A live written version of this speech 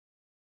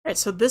Alright,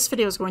 so this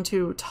video is going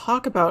to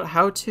talk about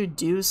how to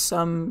do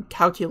some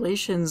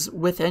calculations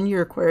within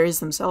your queries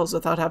themselves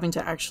without having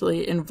to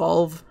actually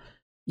involve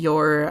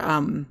your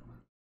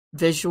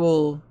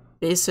Visual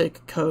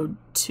Basic code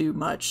too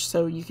much.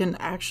 So you can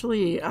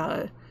actually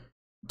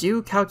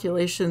do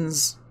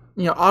calculations,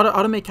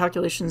 automate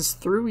calculations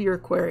through your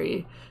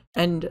query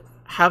and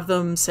have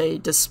them, say,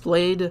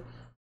 displayed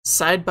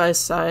side by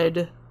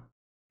side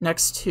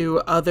next to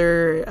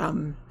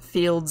other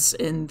fields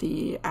in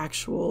the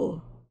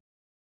actual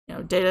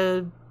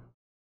data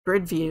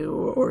grid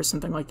view or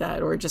something like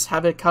that, or just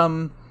have it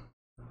come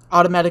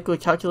automatically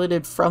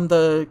calculated from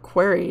the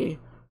query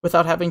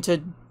without having to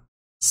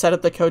set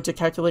up the code to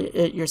calculate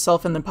it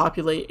yourself and then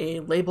populate a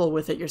label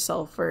with it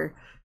yourself or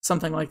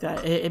something like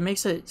that. It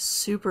makes it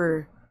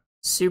super,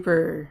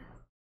 super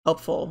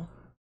helpful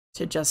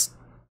to just,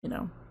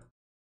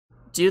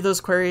 do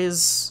those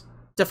queries,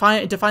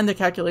 define the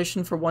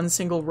calculation for one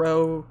single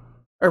row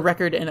or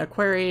record in a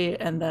query,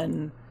 and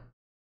then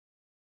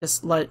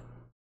just let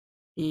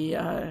the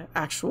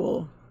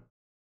actual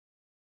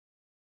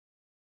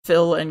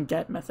fill and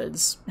get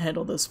methods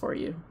handle this for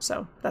you.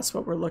 So that's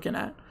what we're looking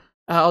at.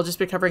 I'll just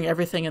be covering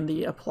everything in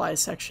the apply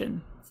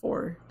section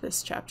for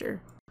this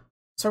chapter.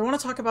 So I want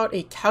to talk about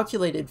a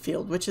calculated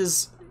field, which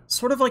is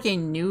sort of like a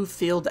new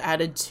field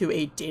added to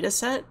a data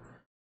set,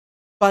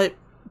 but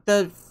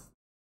the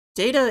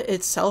data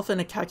itself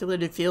in a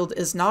calculated field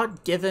is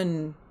not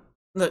given,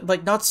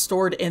 not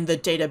stored in the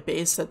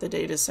database that the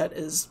data set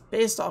is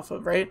based off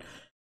of, right?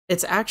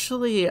 It's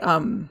actually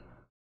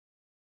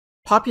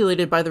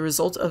populated by the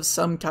result of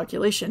some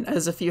calculation,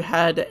 as if you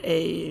had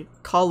a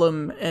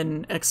column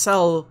in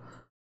Excel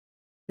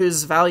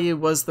whose value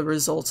was the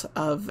result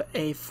of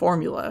a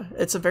formula.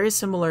 It's a very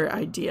similar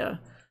idea.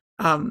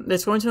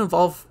 It's going to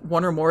involve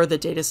one or more of the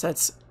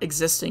dataset's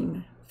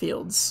existing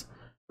fields,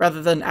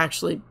 rather than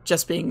actually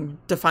just being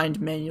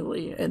defined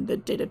manually in the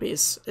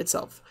database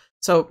itself.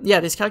 So yeah,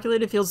 these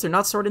calculated fields, they're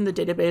not stored in the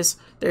database,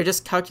 they're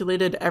just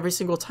calculated every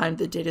single time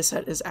the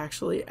dataset is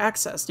actually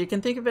accessed. You can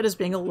think of it as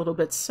being a little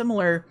bit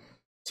similar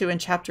to in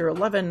chapter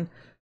 11,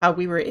 how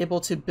we were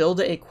able to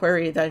build a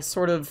query that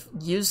sort of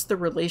used the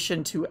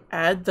relation to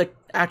add the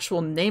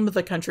actual name of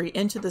the country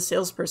into the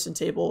salesperson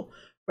table,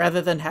 rather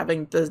than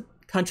having the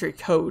country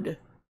code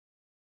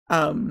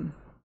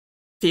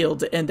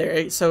field in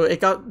there. So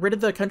it got rid of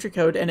the country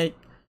code and it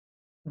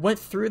went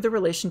through the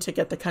relation to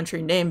get the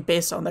country name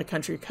based on the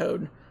country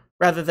code.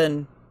 Rather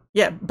than,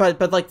 yeah,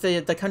 but like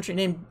the country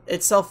name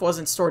itself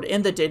wasn't stored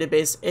in the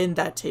database in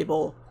that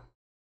table.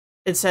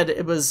 Instead,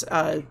 it was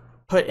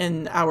put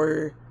in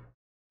our,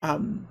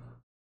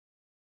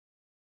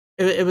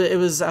 it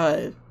was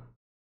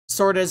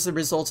stored as the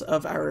result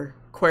of our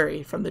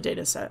query from the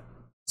data set.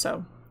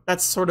 So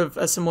that's sort of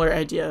a similar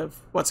idea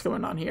of what's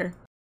going on here.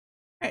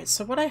 All right,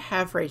 so what I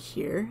have right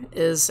here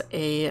is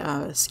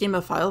a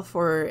schema file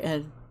for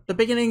the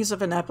beginnings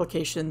of an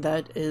application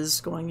that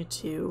is going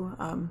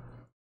to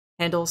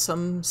handle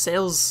some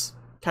sales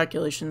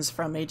calculations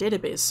from a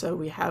database. So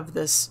we have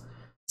this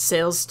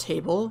sales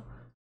table.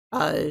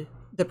 The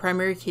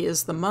primary key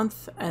is the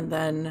month, and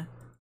then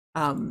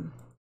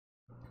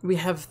we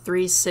have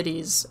 3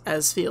 cities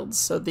as fields.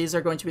 So these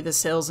are going to be the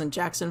sales in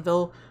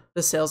Jacksonville,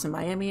 the sales in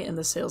Miami, and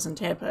the sales in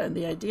Tampa. And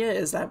the idea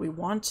is that we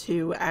want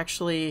to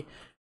actually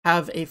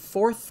have a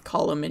 4th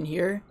column in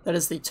here that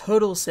is the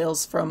total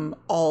sales from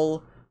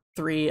all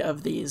 3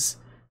 of these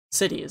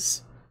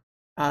cities.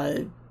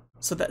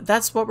 So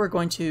that's what we're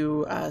going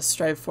to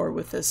strive for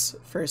with this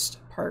first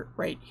part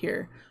right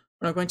here.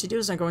 What I'm going to do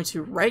is I'm going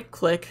to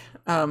right-click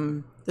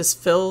this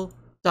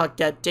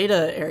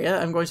fill.getData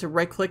area. I'm going to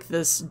right-click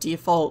this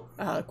default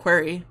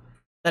query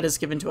that is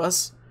given to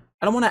us.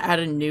 I don't want to add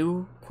a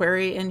new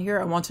query in here.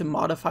 I want to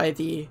modify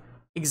the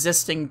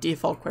existing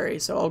default query.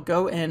 So I'll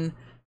go in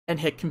and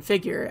hit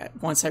configure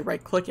once I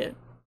right-click it.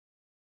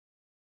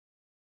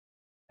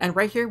 And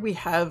right here we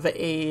have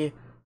a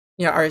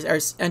our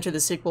enter the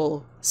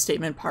SQL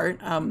statement part.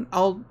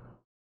 I'll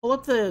pull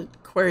up the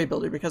query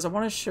builder because I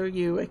want to show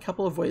you a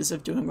couple of ways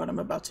of doing what I'm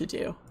about to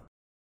do. All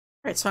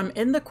right, so I'm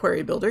in the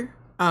query builder.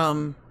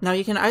 Now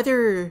you can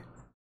either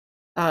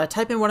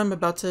type in what I'm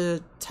about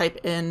to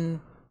type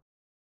in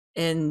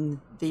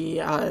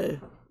the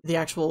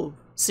actual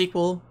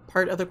SQL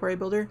part of the query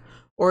builder,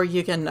 or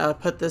you can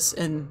put this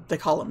in the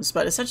columns.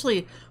 But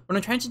essentially, what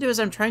I'm trying to do is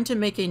I'm trying to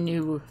make a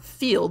new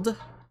field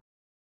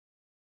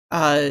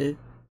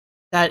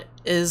that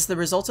is the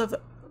result of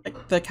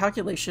the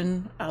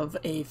calculation of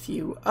a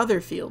few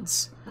other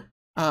fields.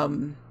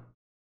 What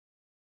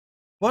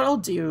I'll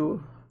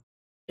do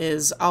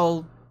is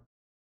let's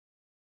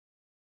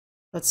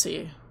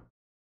see.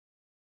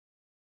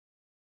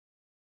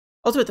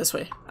 I'll do it this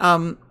way.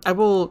 I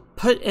will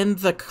put in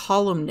the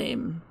column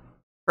name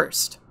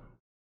first.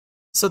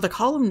 So the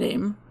column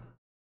name,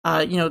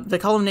 the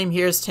column name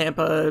here is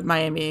Tampa,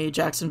 Miami,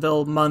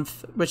 Jacksonville,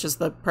 month, which is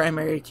the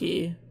primary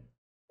key,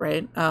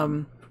 right?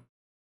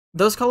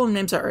 Those column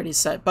names are already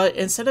set, but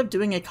instead of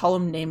doing a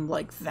column name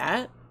like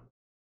that,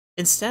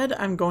 instead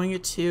I'm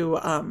going to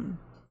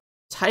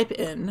type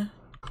in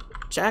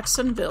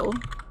Jacksonville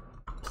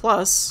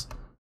plus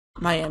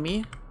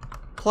Miami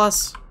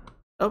plus,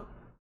 oh,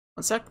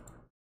 one sec,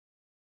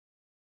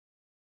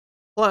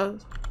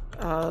 plus,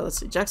 let's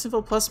see,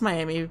 Jacksonville plus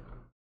Miami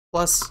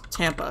plus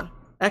Tampa.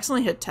 I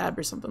accidentally hit tab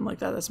or something like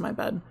that, that's my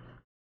bad.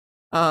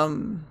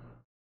 And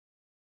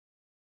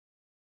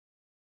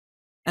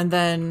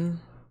then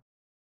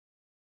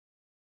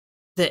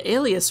the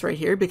alias right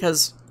here,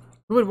 because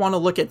we would want to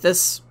look at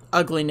this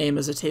ugly name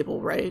as a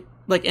table, right?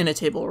 Like in a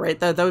table, right?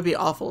 That would be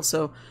awful.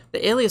 So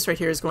the alias right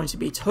here is going to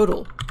be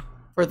total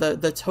for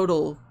the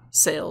total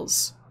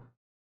sales.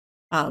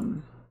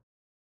 And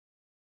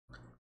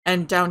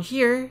down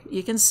here,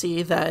 you can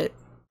see that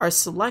our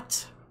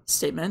select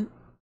statement,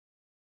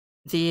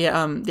 the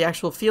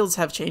actual fields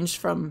have changed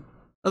from,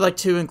 like,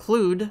 to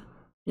include,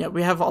 yeah,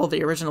 we have all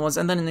the original ones,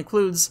 and then it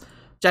includes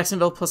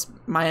Jacksonville plus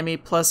Miami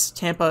plus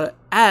Tampa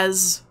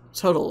as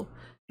total.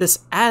 This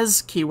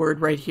as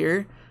keyword right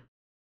here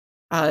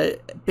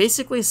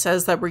basically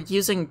says that we're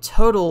using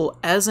total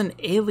as an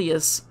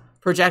alias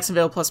for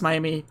Jacksonville plus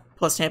Miami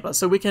plus Tampa.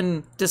 So we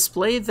can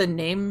display the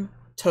name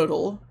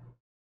total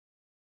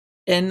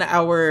in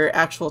our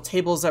actual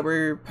tables that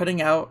we're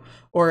putting out,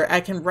 or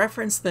I can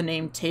reference the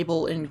name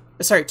total in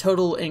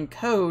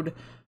code.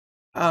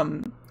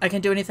 I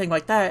can do anything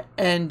like that,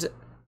 and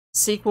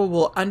SQL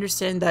will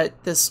understand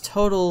that this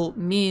total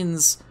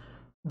means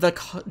the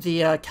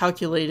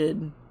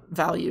calculated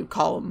value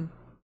column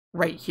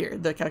right here,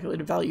 the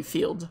calculated value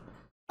field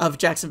of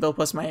Jacksonville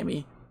plus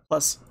Miami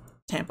plus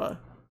Tampa.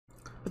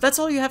 But that's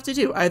all you have to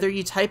do. Either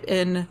you type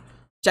in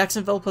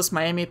Jacksonville plus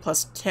Miami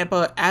plus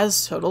Tampa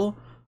as total,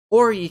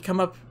 or you come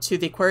up to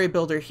the query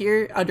builder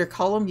here, under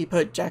column you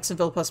put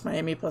Jacksonville plus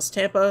Miami plus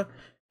Tampa,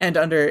 and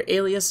under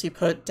alias you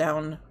put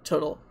down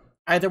total.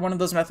 Either one of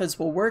those methods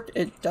will work.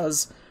 It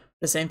does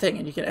the same thing,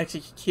 and you can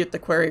execute the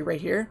query right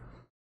here.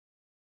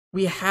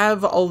 We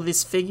have all of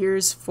these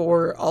figures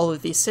for all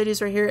of these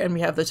cities right here, and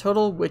we have the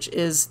total, which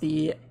is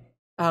the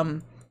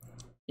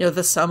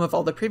the sum of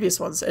all the previous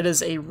ones. It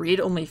is a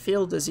read-only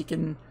field, as you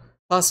can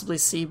possibly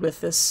see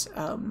with this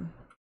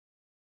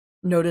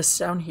notice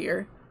down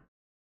here.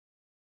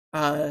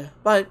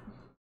 But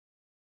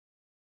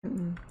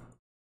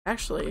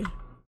actually,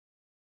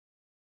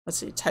 let's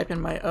see, type in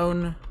my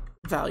own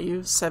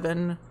value,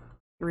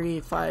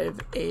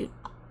 7358.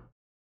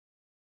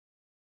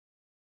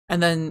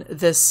 And then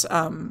this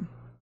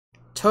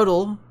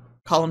total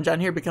column down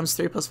here becomes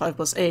 3 plus 5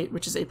 plus 8,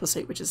 which is 8 plus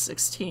 8, which is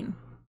 16.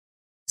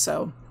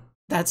 So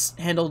that's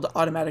handled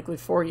automatically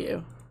for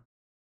you,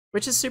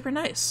 which is super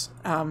nice.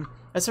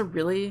 That's a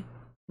really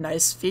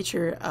nice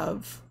feature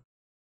of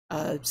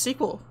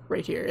SQL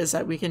right here, is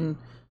that we can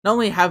not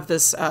only have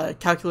this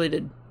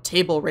calculated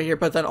table right here,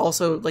 but then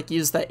also like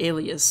use the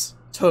alias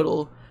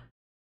total.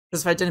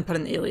 Because if I didn't put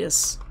an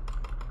alias,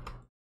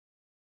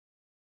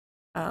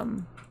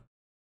 well,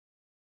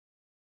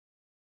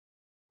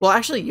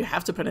 actually, you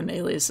have to put an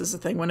alias is the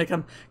thing when it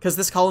comes, because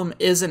this column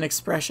is an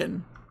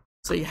expression,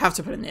 so you have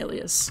to put an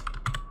alias.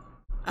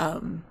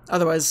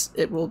 Otherwise,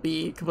 it will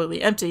be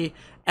completely empty,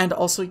 and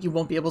also you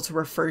won't be able to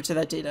refer to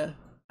that data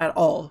at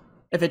all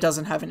if it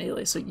doesn't have an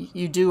alias. So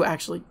you do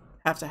actually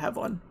have to have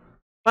one.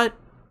 But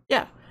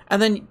yeah, and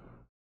then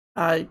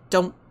you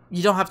don't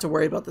have to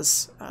worry about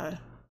this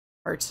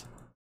part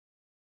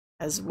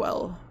as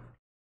well.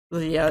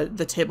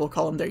 The table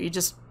column there, you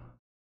just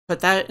put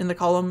that in the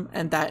column,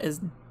 and that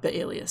is the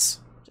alias,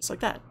 just like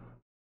that.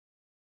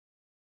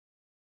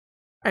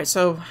 All right,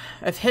 so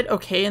I've hit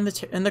OK in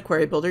the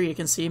query builder. You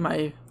can see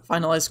my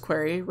finalized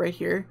query right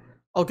here.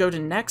 I'll go to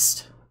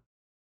next,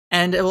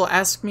 and it will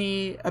ask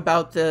me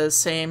about the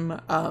same.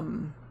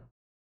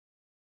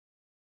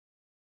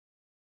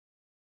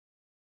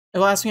 It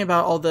will ask me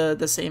about all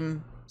the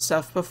same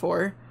stuff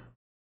before,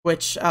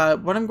 which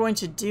what I'm going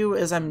to do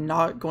is I'm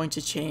not going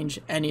to change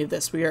any of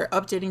this. We are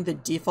updating the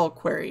default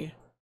query.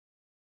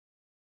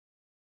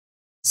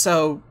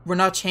 So we're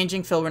not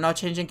changing fill, we're not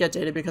changing get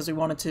data, because we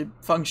want it to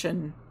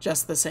function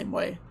just the same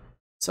way.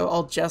 So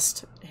I'll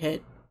just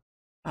hit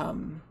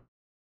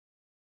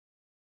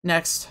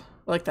next,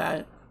 like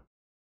that.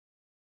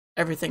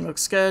 Everything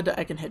looks good.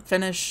 I can hit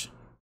finish.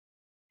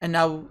 And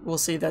now we'll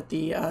see that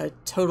the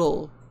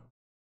total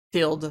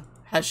field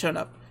has shown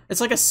up.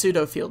 It's like a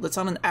pseudo field. It's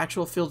not an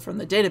actual field from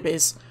the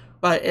database,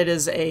 but it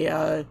is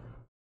a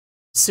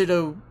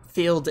pseudo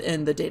field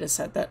in the data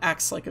set that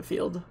acts like a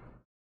field.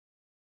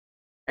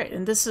 Right,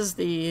 and this is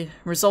the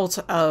result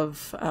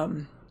of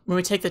when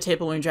we take the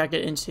table and we drag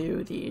it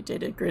into the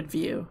data grid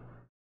view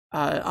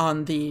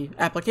on the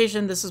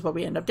application. This is what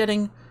we end up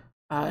getting.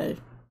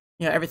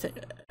 Everything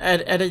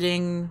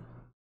editing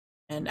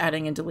and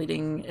adding and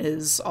deleting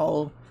is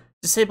all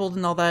disabled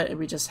and all that, and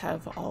we just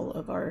have all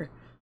of our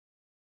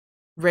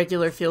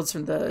regular fields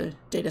from the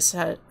data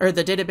set or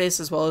the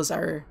database, as well as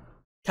our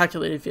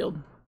calculated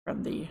field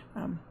from the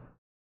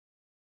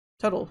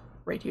total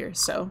right here.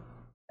 So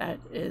that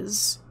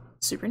is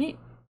super neat.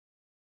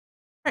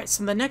 All right,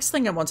 so the next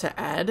thing I want to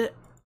add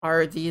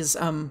are these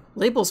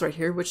labels right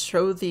here, which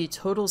show the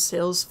total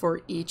sales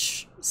for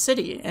each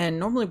city. And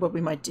normally what we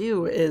might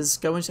do is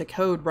go into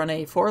code, run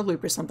a for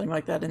loop or something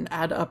like that, and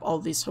add up all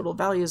these total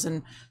values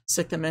and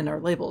stick them in our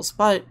labels.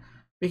 But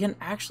we can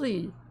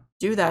actually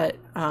do that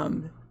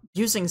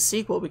using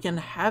SQL. We can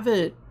have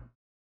it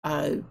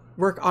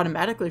work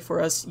automatically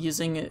for us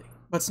using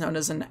what's known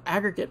as an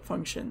aggregate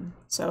function.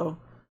 So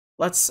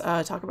let's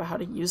talk about how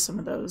to use some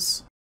of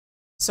those.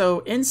 So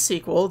in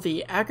SQL,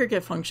 the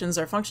aggregate functions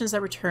are functions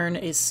that return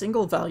a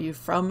single value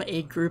from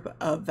a group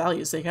of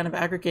values. They kind of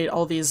aggregate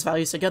all these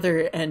values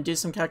together and do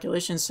some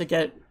calculations to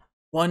get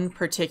one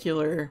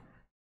particular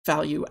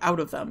value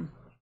out of them.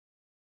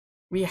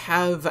 We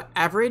have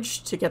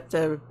average to get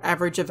the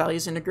average of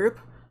values in a group,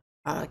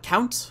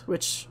 count,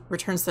 which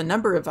returns the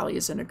number of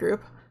values in a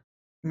group,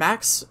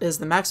 max is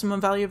the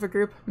maximum value of a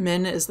group,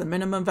 min is the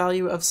minimum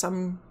value of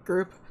some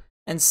group,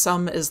 and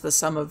sum is the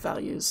sum of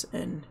values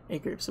in a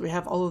group. So we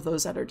have all of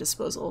those at our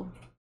disposal.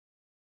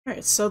 All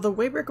right, so the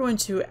way we're going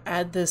to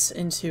add this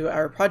into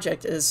our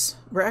project is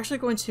we're actually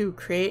going to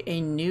create a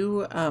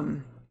new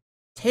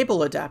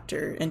table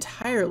adapter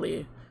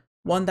entirely,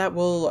 one that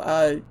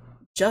will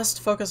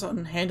just focus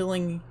on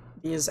handling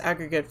these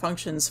aggregate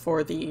functions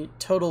for the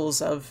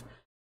totals of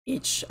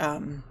each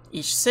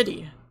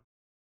city.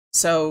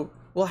 So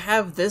we'll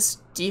have this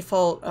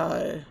default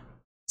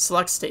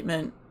select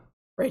statement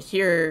right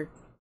here.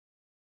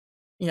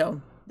 You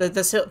know,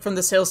 from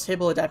the sales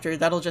table adapter,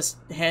 that'll just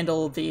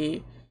handle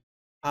the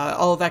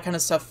all of that kind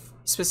of stuff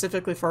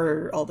specifically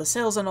for all the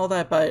sales and all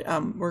that. But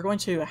we're going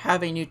to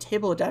have a new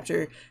table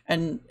adapter,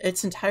 and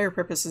its entire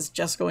purpose is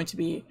just going to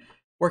be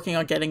working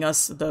on getting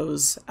us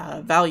those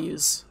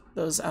values,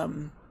 those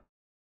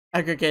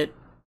aggregate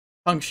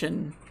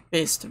function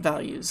based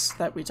values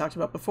that we talked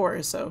about before.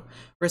 So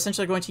we're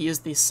essentially going to use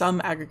the sum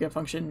aggregate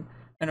function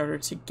in order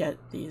to get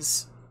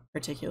these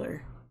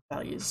particular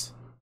values.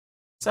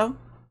 So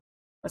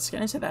let's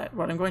get into that.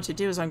 What I'm going to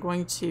do is I'm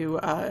going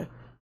to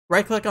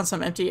right click on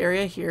some empty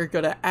area here,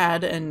 go to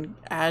add, and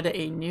add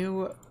a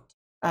new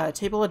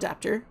table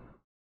adapter.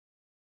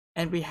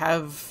 And we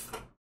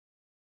have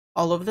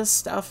all of this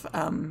stuff.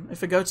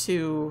 If we go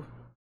to,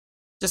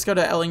 just go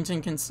to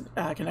Ellington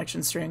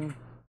connection string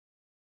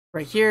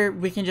right here,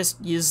 we can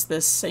just use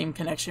this same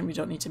connection. We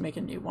don't need to make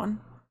a new one.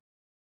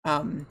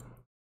 Come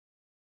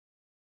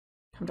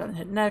down and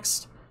hit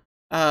next.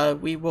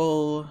 We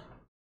will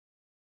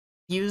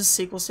use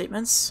SQL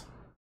statements,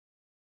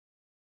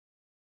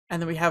 and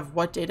then we have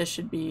what data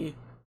should be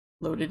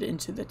loaded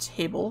into the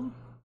table.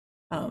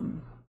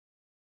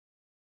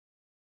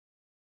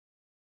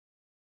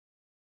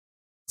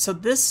 So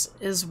this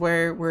is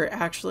where we're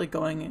actually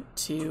going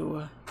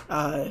to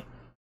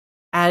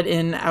add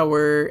in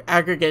our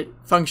aggregate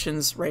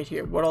functions right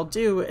here. What I'll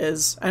do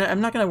is,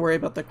 I'm not going to worry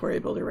about the query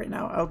builder right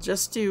now. I'll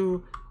just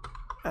do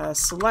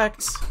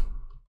select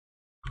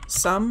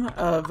sum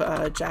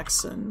of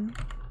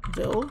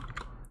Jacksonville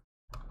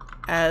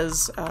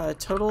as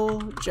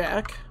total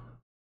Jack,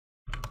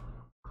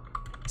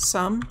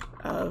 sum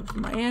of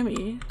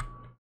Miami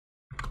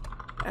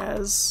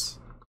as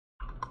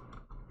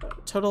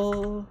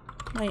total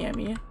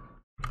Miami,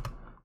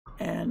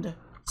 and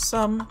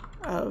sum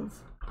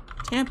of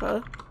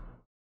Tampa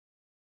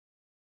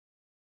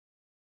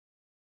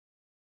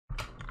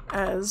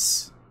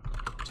as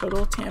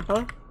total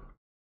Tampa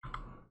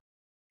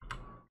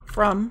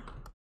from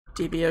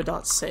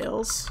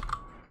dbo.sales.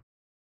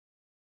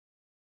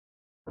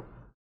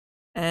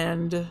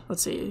 And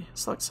let's see,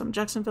 select some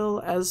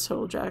Jacksonville as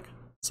total Jack,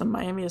 some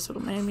Miami as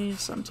total Miami,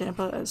 some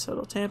Tampa as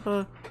total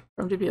Tampa.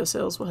 From DBO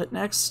sales, we'll hit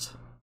next.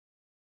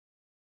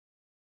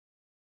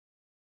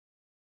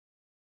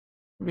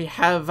 We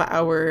have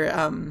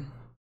our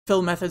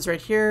fill methods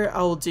right here.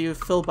 I'll do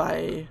fill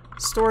by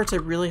store to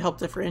really help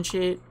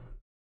differentiate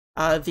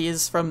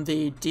these from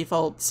the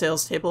default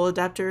sales table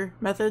adapter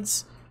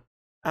methods.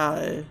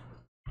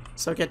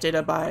 So get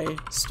data by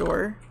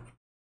store,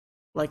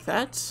 like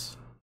that.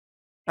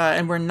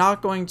 And we're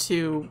not going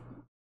to,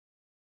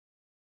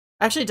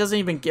 actually it doesn't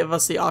even give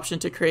us the option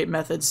to create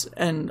methods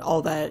and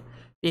all that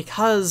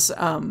because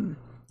of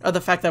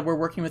the fact that we're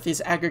working with these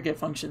aggregate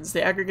functions.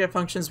 The aggregate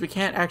functions, we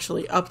can't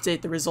actually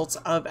update the results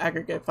of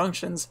aggregate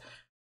functions.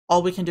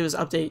 All we can do is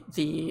update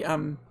the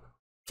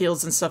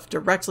fields and stuff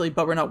directly,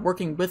 but we're not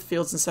working with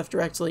fields and stuff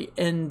directly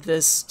in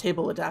this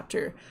table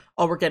adapter.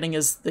 All we're getting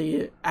is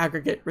the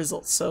aggregate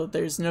results. So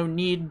there's no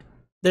need,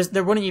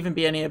 there wouldn't even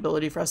be any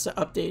ability for us to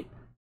update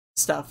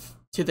stuff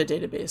to the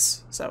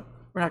database. So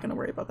we're not going to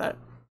worry about that.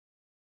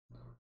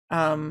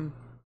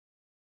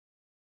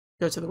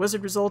 Go to the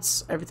wizard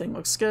results, everything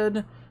looks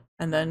good,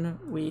 and then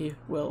we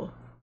will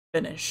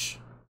finish.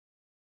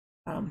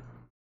 I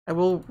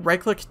will right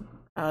click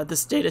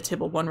this data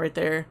table 1 right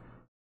there,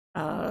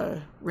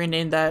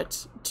 rename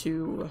that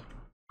to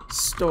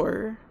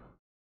store,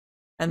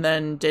 and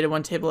then data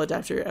 1 table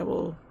adapter I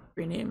will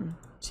rename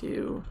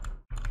to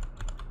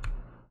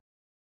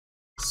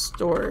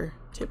store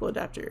table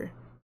adapter,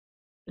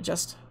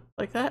 just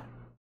like that.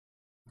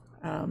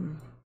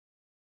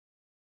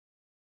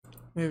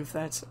 Move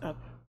that up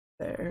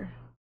there.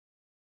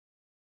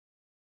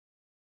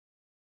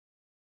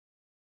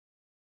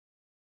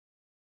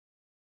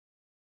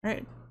 All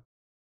right.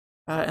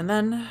 And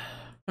then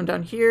come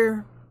down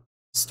here,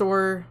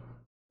 store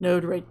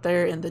node right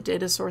there in the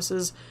data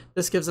sources.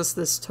 This gives us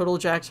this total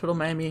Jack, total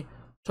Miami,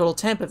 total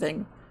Tampa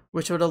thing,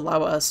 which would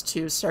allow us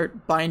to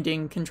start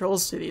binding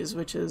controls to these,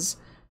 which is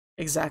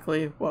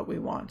exactly what we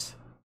want.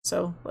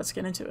 So let's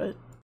get into it.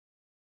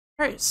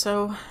 All right,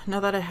 so now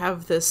that I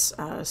have this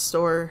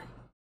store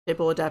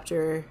table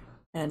adapter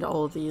and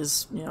all of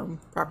these,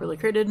 properly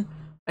created,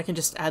 I can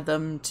just add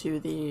them to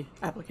the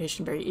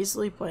application very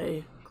easily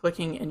by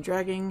clicking and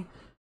dragging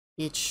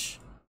each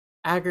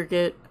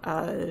aggregate,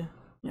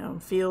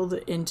 field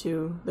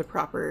into the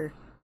proper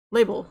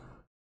label,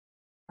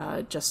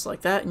 just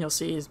like that. And you'll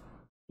see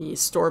the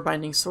store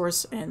binding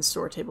source and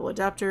store table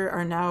adapter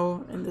are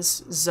now in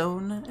this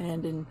zone,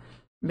 and in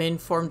main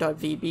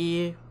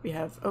form.vb we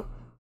have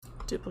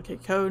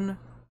duplicate code,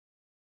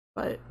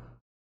 but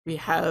we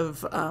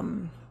have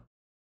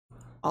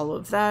all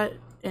of that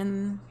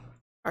in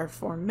our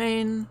form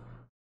main,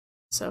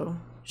 so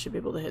should be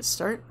able to hit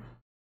start.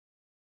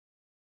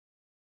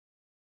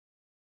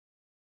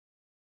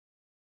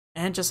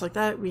 And just like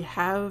that, we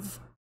have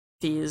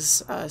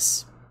these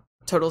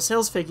total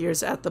sales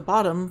figures at the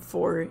bottom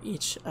for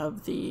each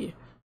of the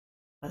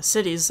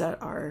cities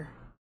that are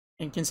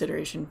in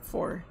consideration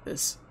for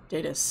this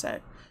data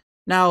set.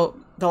 Now,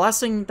 the last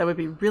thing that would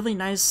be really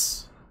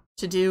nice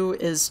to do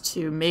is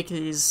to make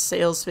these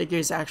sales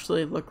figures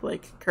actually look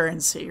like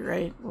currency,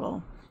 right?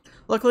 Well,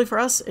 luckily for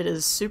us, it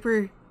is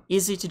super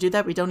easy to do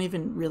that. We don't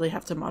even really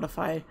have to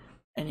modify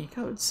any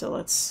code. So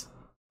let's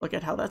look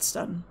at how that's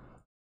done.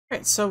 All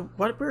right, so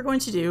what we're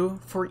going to do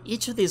for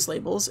each of these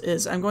labels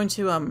is I'm going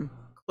to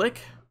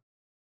click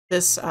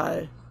this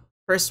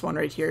first one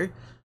right here,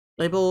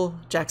 label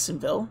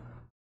Jacksonville,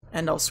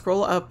 and I'll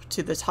scroll up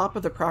to the top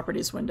of the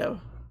properties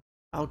window.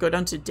 I'll go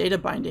down to data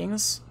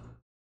bindings.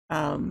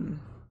 There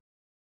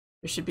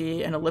should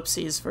be an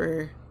ellipses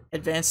for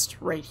advanced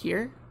right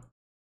here.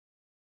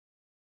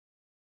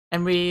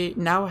 And we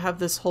now have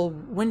this whole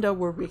window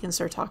where we can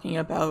start talking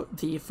about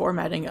the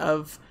formatting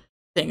of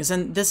things.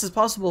 And this is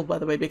possible, by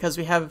the way, because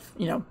we have,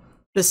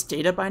 this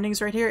data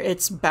bindings right here.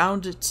 It's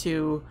bound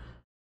to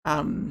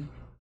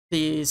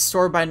the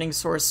store binding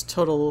source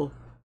total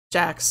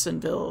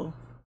Jacksonville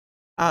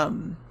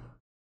thing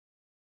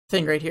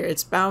right here.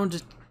 It's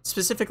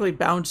specifically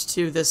bound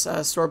to this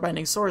store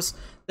binding source.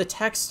 The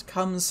text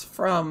comes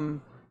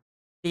from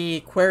the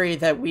query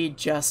that we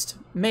just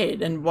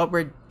made, and what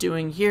we're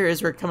doing here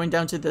is we're coming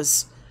down to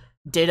this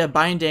data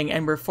binding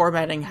and we're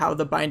formatting how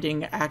the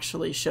binding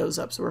actually shows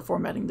up. So we're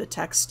formatting the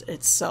text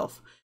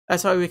itself.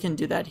 That's why we can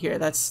do that here.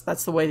 That's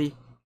the way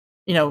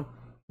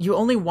you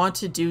only want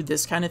to do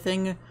this kind of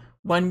thing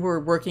when we're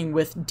working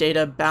with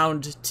data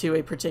bound to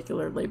a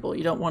particular label.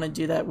 You don't want to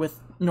do that with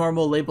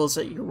normal labels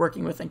that you're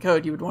working with in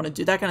code. You would want to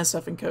do that kind of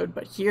stuff in code,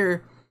 but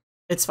here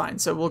it's fine.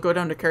 So we'll go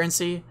down to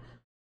currency,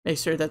 make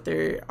sure that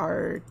there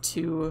are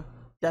 2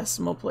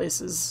 decimal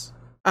places.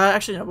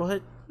 Actually, no, we'll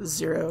hit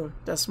 0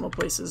 decimal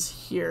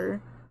places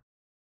here.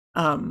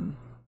 Then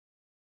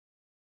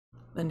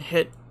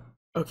hit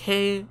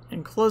OK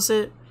and close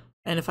it.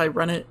 And if I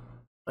run it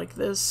like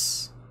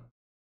this,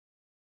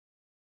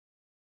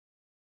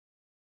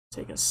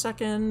 take a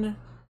second,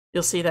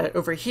 you'll see that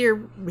over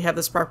here we have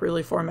this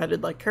properly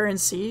formatted like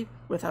currency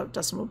without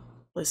decimal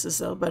places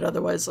though, but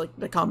otherwise like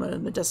the comma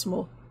and the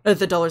decimal,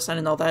 the dollar sign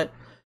and all that,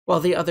 while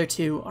the other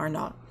 2 are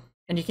not.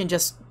 And you can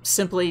just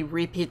simply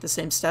repeat the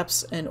same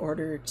steps in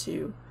order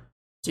to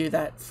do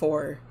that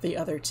for the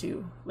other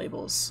 2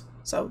 labels.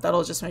 So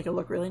that'll just make it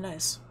look really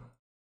nice.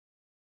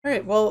 All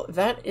right, well,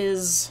 that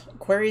is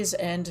queries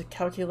and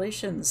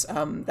calculations.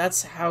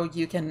 That's how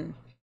you can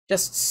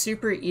just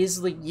super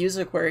easily use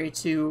a query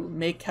to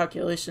make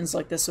calculations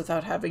like this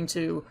without having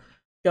to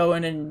go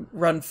in and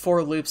run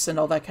for loops and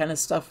all that kind of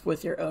stuff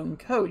with your own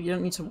code. You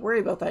don't need to worry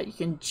about that. You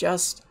can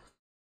just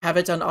have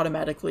it done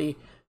automatically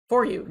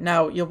for you.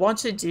 Now, you'll want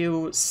to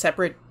do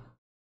separate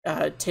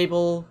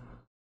table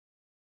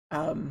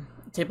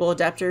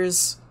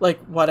adapters like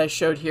what I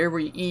showed here,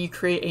 where you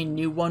create a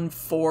new one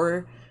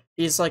for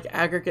these like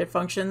aggregate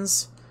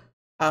functions.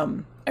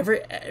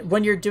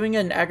 When you're doing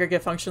an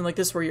aggregate function like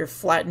this, where you're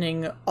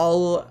flattening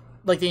all,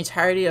 like the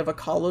entirety of a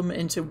column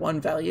into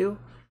one value,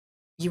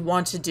 you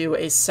want to do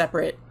a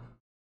separate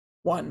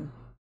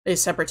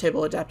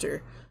table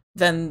adapter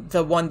than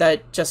the one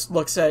that just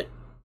looks at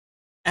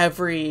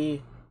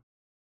every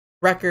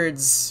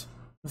record's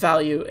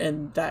value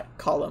in that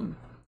column.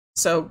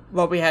 So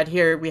what we had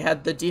here, we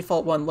had the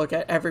default one look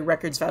at every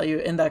record's value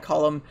in that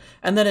column,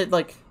 and then it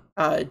like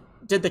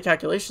did the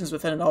calculations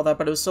with it and all that,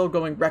 but it was still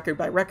going record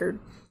by record.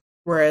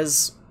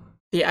 Whereas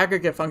the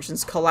aggregate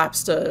functions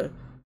collapsed an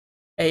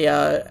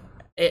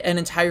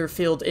entire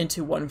field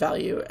into one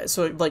value.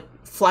 So it like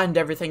flattened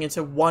everything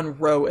into one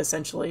row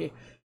essentially.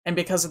 And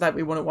because of that,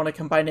 we wouldn't want to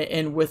combine it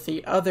in with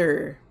the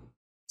other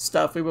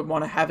stuff. We would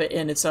want to have it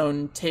in its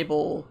own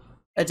table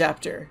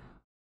adapter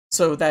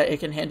so that it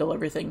can handle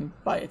everything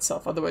by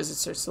itself. Otherwise it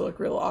starts to look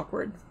real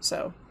awkward.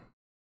 So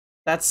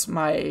that's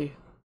my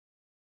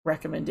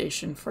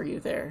recommendation for you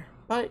there.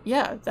 But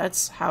yeah,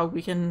 that's how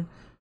we can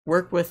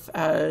work with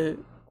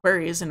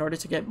queries in order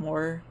to get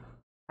more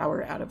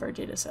power out of our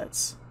data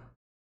sets.